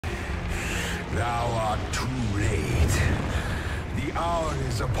Thou art too late. The hour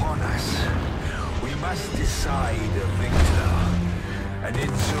is upon us. We must decide a victor, and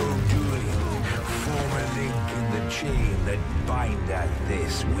in so doing, form a link in the chain that bindeth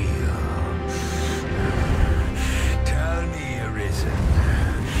this wheel. Tell me, Arisen,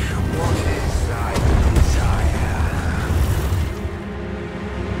 what is thy desire?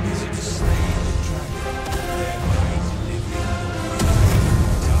 Is it to slay the dragon, thereby delivering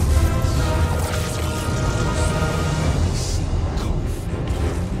the darkness? Seek conflict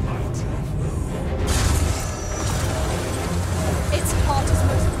with mighty foe. Its heart is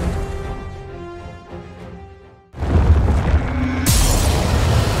most good.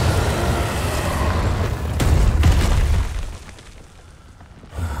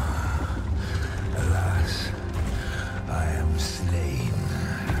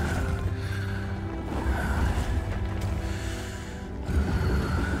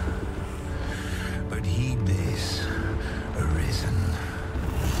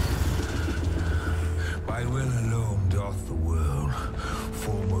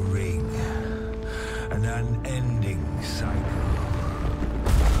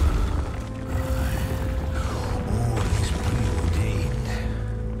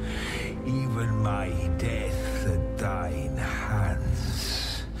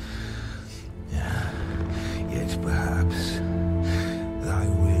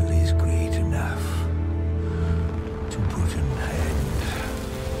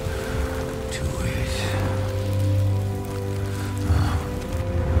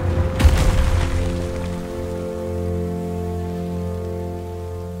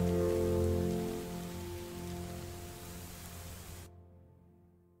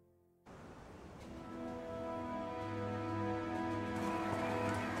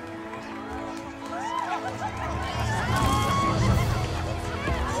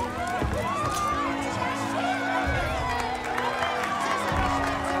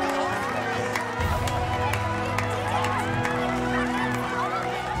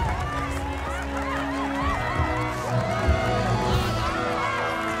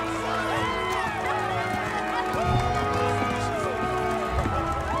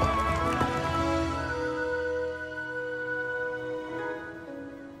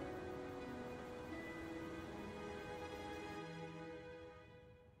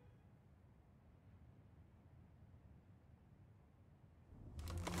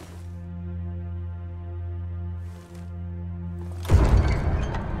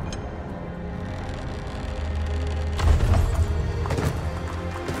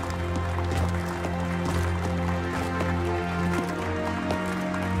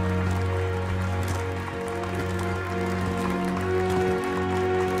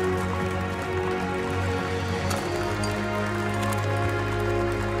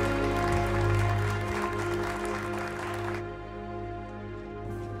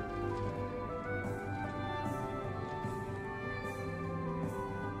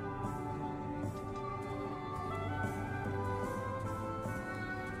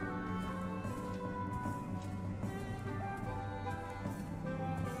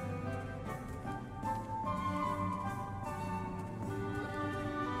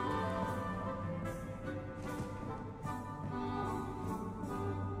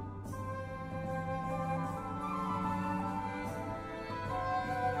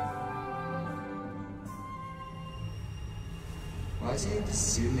 Why do you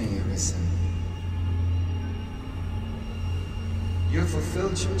pursue me, Arisen? You have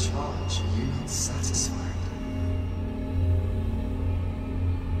fulfilled your charge. Are you not satisfied?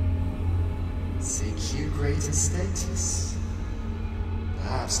 Seek you greater status?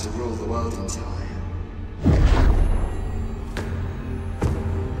 Perhaps to rule the world entire.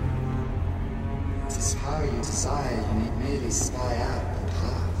 It is power you desire, you need merely spy out the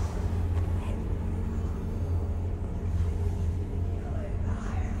path.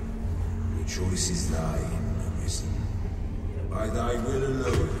 Choice is thine, Arisen. By thy will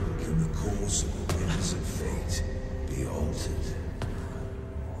alone can the course of the winds of fate be altered.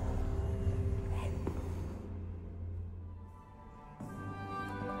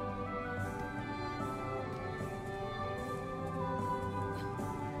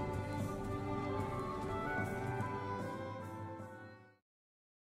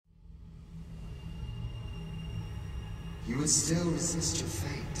 You would still resist your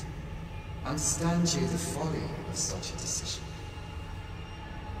fate. Understand you the folly of such a decision.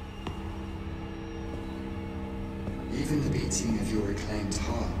 Even the beating of your reclaimed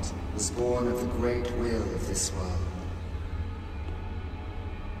heart was born of the great will of this world.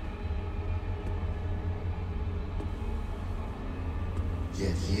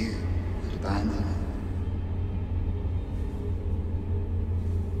 Yet you would abandon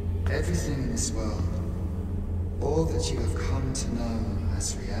it. Everything in this world, all that you have come to know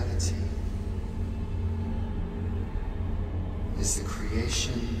as reality, is the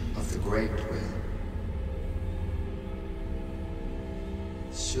creation of the Great Will.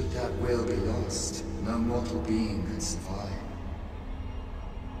 Should that will be lost, no mortal being could survive.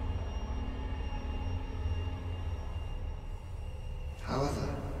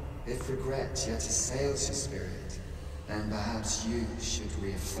 However, if regret yet assails your spirit, then perhaps you should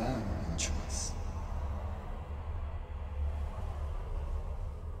reaffirm your choice.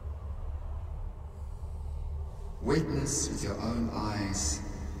 Witness with your own eyes,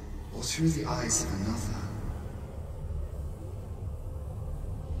 or through the eyes of another,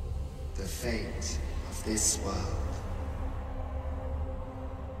 the fate of this world.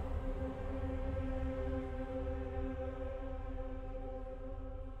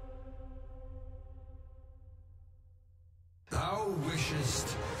 Thou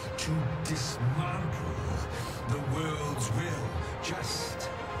wishest to dismantle the world's will, just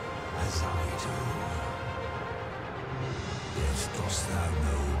as I do. Yet dost thou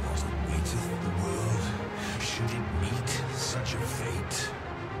know what awaiteth the world, should it meet such a fate?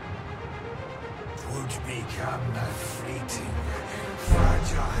 'Twould become a fleeting,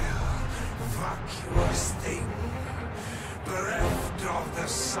 fragile, vacuous thing, bereft of the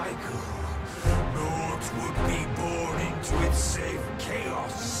cycle. Naught would be born into it save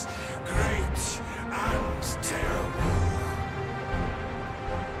chaos, great and terrible.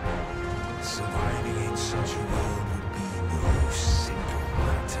 Surviving in such a world would be no simple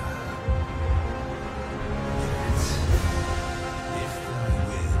matter. Yet, if thy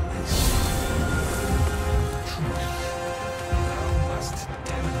will is truth, thou must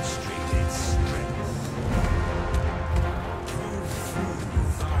demonstrate its strength. Prove through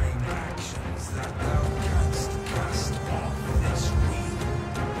thine actions that thou canst cast off this wheel.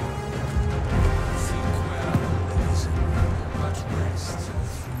 Think well, Arisen, but rest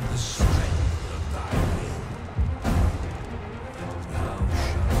through the strength of thy will. Thou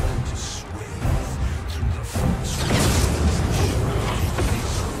shalt learn to sway through the false winds that shroud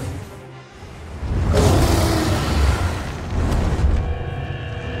this grief.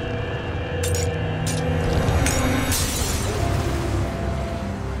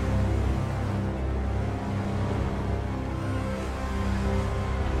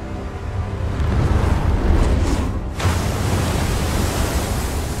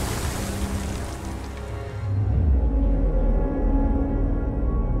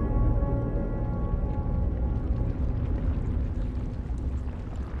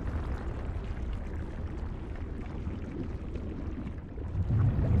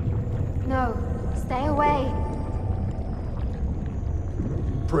 No, stay away.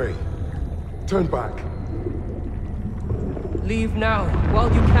 Pray. Turn back. Leave now,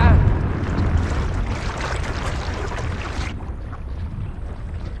 while you can.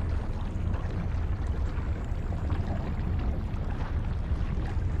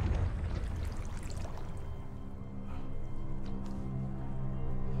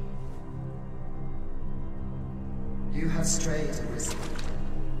 You have strayed, Arisen.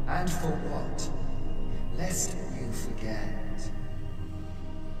 And for what? Lest you forget.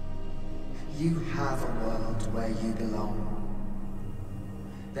 You have a world where you belong.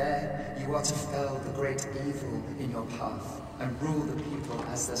 There, you are to fell the great evil in your path and rule the people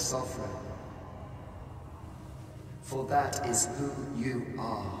as their sovereign. For that is who you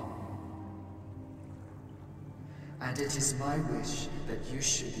are. And it is my wish that you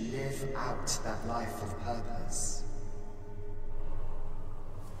should live out that life of purpose.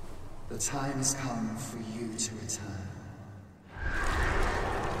 The time has come for you to return.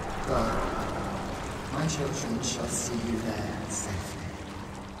 Go. My children shall see you there safely.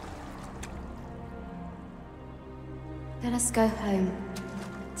 Let us go home.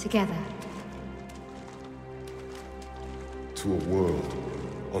 Together. To a world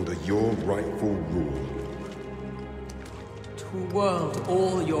under your rightful rule. To a world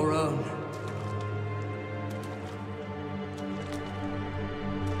all your own.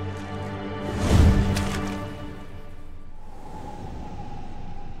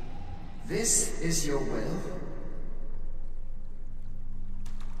 This is your will?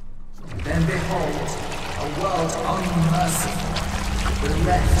 Then behold, a world unmerciful,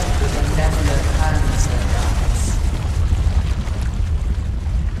 bereft of the benevolent hands of God.